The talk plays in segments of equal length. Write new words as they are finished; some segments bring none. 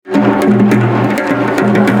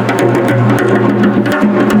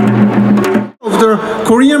Of the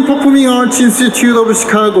Korean Performing Arts Institute of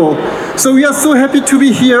Chicago. So we are so happy to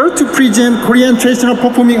be here to present Korean traditional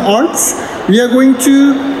performing arts. We are going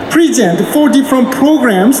to present 4 different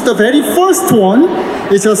programs. The very first one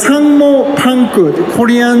is a Sangmo Pangkut,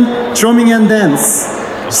 Korean drumming and dance.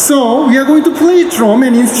 So we are going to play drum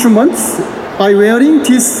and instruments by wearing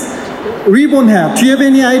this ribbon hat. Do you have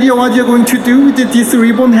any idea what you're going to do with this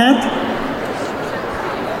ribbon hat?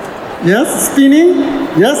 Yes, spinning?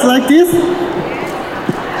 Yes, like this?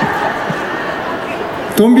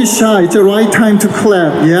 Don't be shy, it's the right time to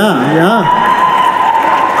clap. Yeah.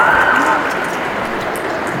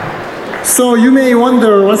 So you may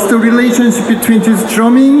wonder what's the relationship between this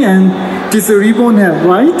drumming and this ribbon hat,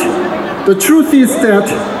 right? The truth is that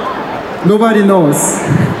nobody knows.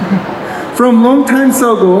 From long time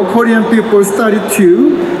ago, Korean people started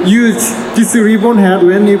to use this ribbon hat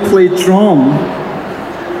when you play drum.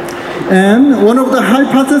 And one of the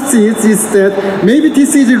hypotheses is that maybe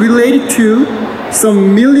this is related to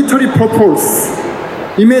some military purpose.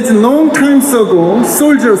 Imagine long time ago,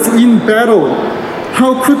 soldiers in battle,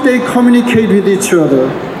 how could they communicate with each other?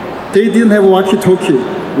 They didn't have walkie-talkie,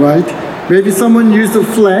 right? Maybe someone used a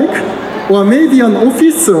flag, or maybe an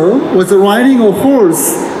officer was riding a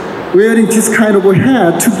horse wearing this kind of a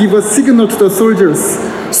hat to give a signal to the soldiers.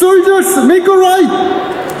 Soldiers, make a right!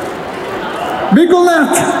 Make a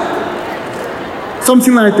left!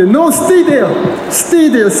 Something like that. No, stay there.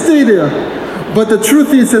 But the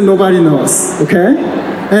truth is that nobody knows, okay?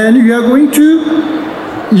 And we are going to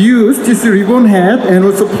use this ribbon hat and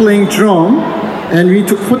also playing drum, and we need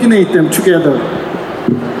to coordinate them together.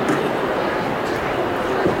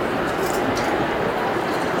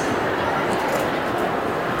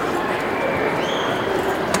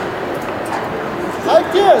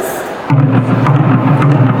 Like this.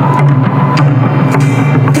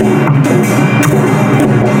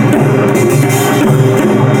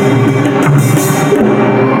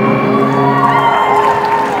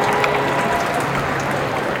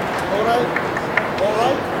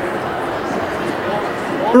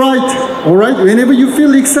 All right. Whenever you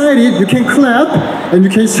feel excited, you can clap and you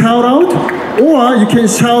can shout out, or you can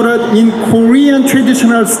shout out in Korean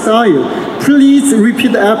traditional style. Please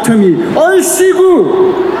repeat after me.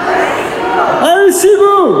 얼씨구!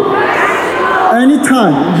 얼씨구!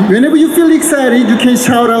 Anytime. Whenever you feel excited, you can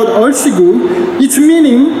shout out 얼씨구. Its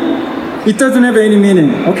meaning, it doesn't have any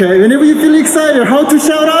meaning. Okay. Whenever you feel excited, how to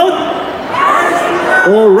shout out?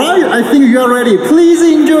 All right. I think you are ready. Please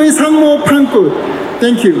enjoy Sangmo Pangkut.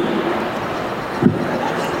 Thank you.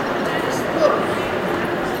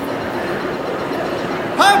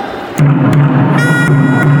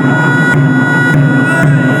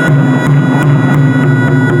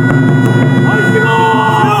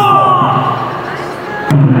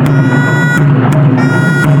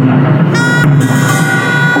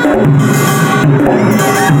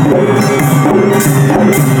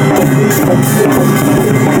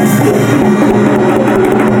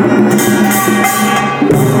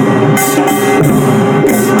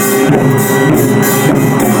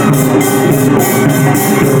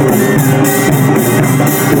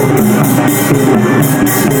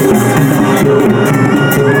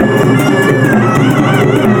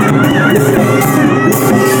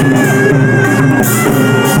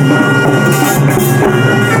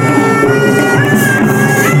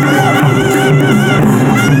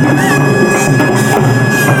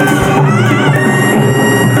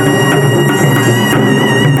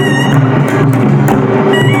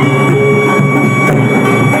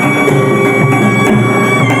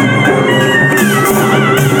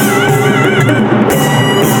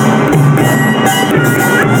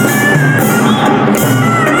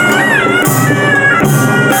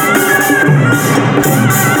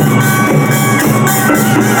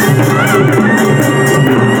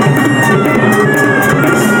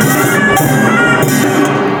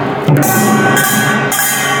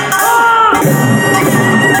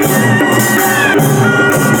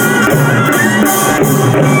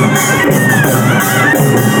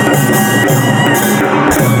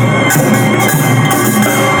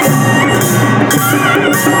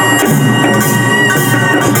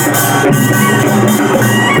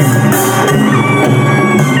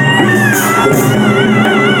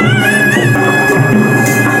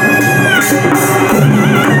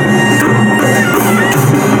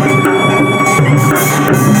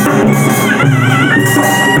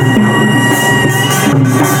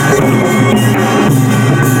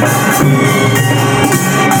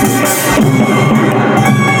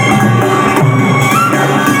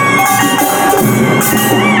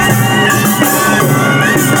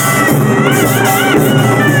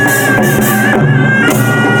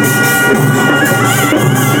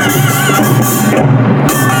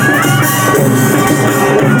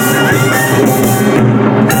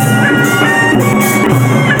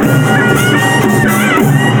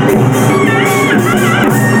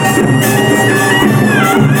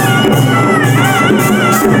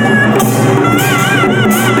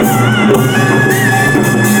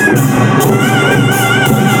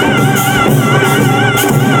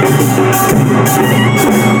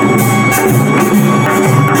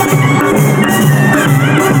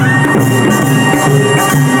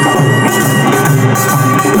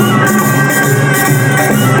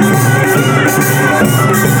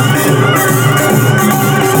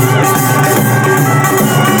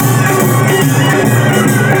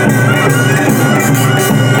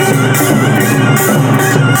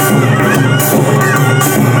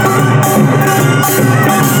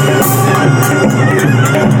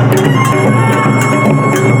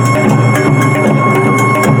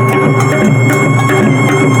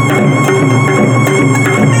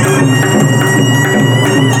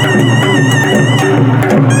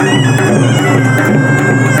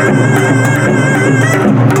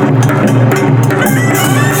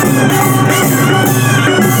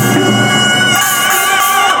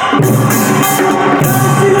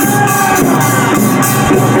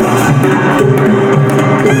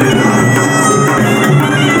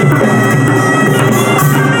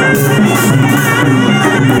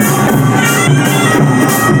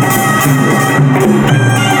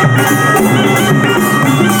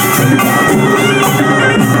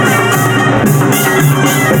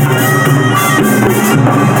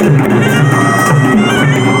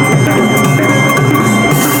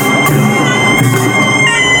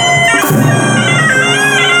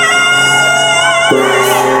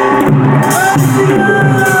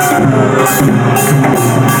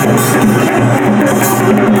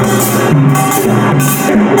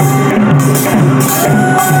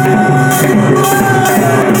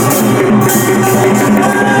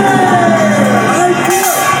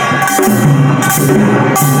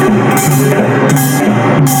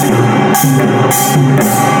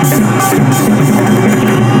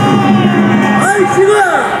 아이 친구야.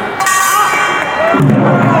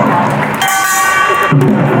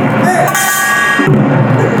 네.